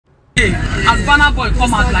As Burnaboy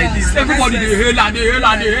come out like this, everybody they hail and they hail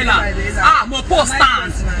and they hail. Ah, Mopo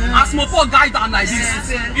stands. As Mopo guide down like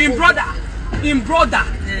this, in brother,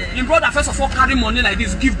 first of all carry money like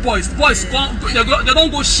this, give boys. Boys come, they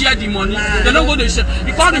don't go share the money. They don't go to share.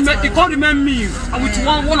 You can't remember me with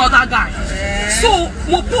one other guy. So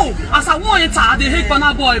Mopo, as I want enter, they hate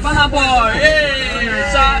Burnaboy.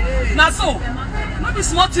 Hey, now so, not be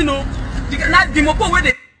smart, you know. The Mopo where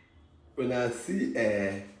they. When I see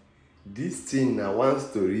this thing now, one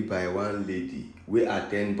story by one lady we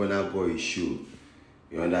attend Burnaboy show,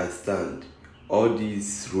 you understand? All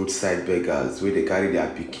these roadside beggars where they carry their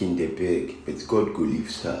pikin, they beg, but God go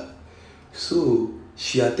lift her. So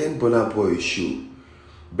she attend Burnaboy show,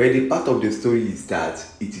 but the part of the story is that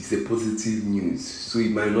it is a positive news, so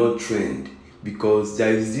it might not trend because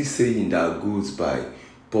there is this saying that goes by: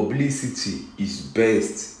 publicity is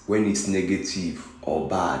best when it's negative or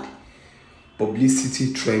bad.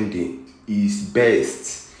 Publicity trending is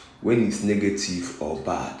best when it's negative or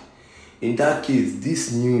bad. In that case,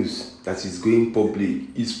 this news that is going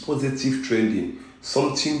public is positive trending,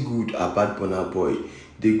 something good about Burnaboy,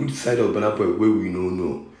 the good side of Burnaboy where we don't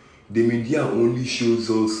know. The media only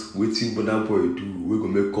shows us what Burnaboy do, we go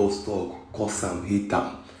make us talk, cause am, hate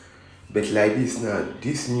am. But like this now,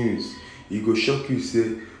 this news, it go shock you,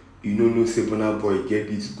 say, you don't know, say Burnaboy get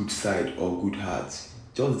this good side or good heart.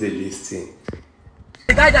 Just the listing.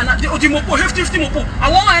 The guy that the Mopo, hefty Mopo. I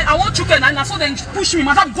want chicken, and I saw them push me.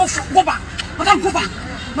 Madam, go back. Madam, go back.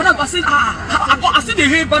 Madam, I said, I see the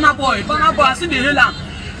hail Burnaboy. I see the hail.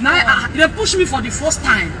 Now they push me for the first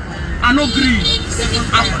time. I no agree.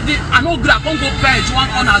 I no agree. I can't go pledge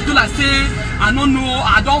one corner. Do like say I don't know.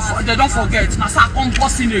 They don't forget. Now I come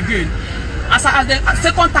busting again. As the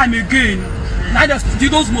second time again. Now those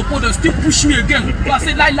Mopo, they still push me again. I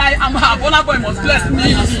say lie, I'm a Burnaboy must bless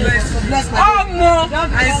me. Oh no,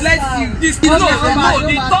 I bless you. This no, the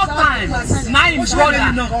third time. Now in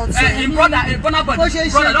brother, Burnaboy,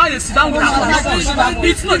 brother, now they sit down with her.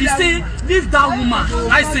 It's not. He say leave that woman.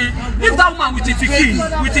 I say leave that woman with him pikin.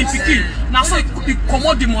 Now so he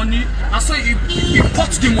commot the money. Now so he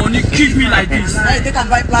cut the money, give me like this. Now you take and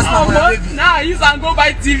buy plasma for your baby. Now you can go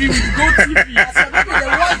buy TV with Go TV. So people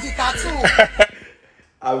they watch the cartoon.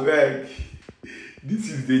 I beg,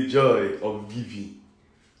 this is the joy of giving.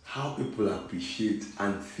 How people appreciate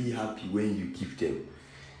and feel happy when you give them.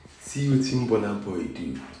 See what Burnaboy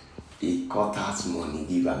do. He cut out money,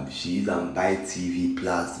 give them shoes and buy TV,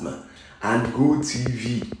 plasma, and Go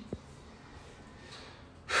TV.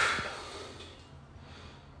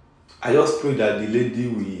 I just pray that the lady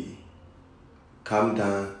will calm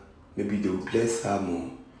down. Maybe they will bless her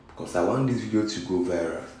more, because I want this video to go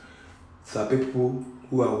viral. So people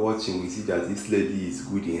who are watching will see that this lady is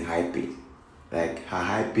good in hyping. Like her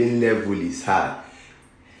hyping level is high.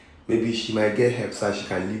 Maybe she might get help so she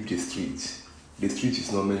can leave the street. The street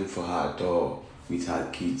is not meant for her at all with her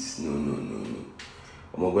kids. No.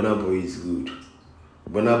 Burnaboy is good.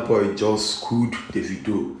 Burnaboy just schooled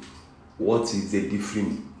Davido. What is the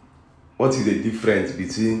difference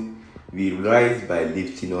between we rise by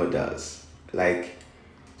lifting others? Like,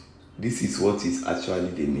 this is what is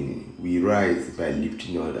actually the meaning. We rise by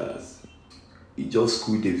lifting others. He just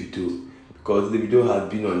schooled Davido because Davido has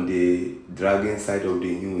been on the dragging side of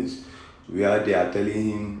the news where they are telling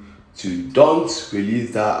him to don't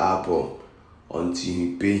release that album until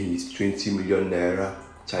he pay his 20 million naira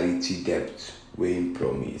charity debt where he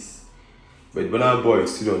promised. But Burnaboy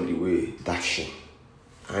is still on the way, dashing.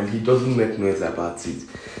 And he doesn't make noise about it.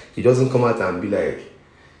 He doesn't come out and be like,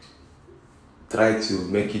 try to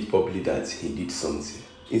make it public that he did something.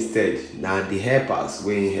 Instead, now the helpers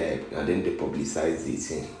when he help, and then they publicize the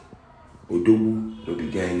thing. Odogu no be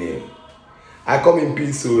guy name. I come in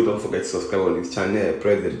peace, so don't forget to subscribe on this channel,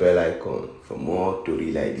 press the bell icon for more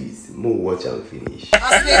story like this. More watch and finish.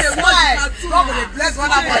 As they smile, God will bless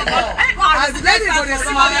Burnaboy. As the lady go dey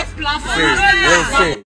smile.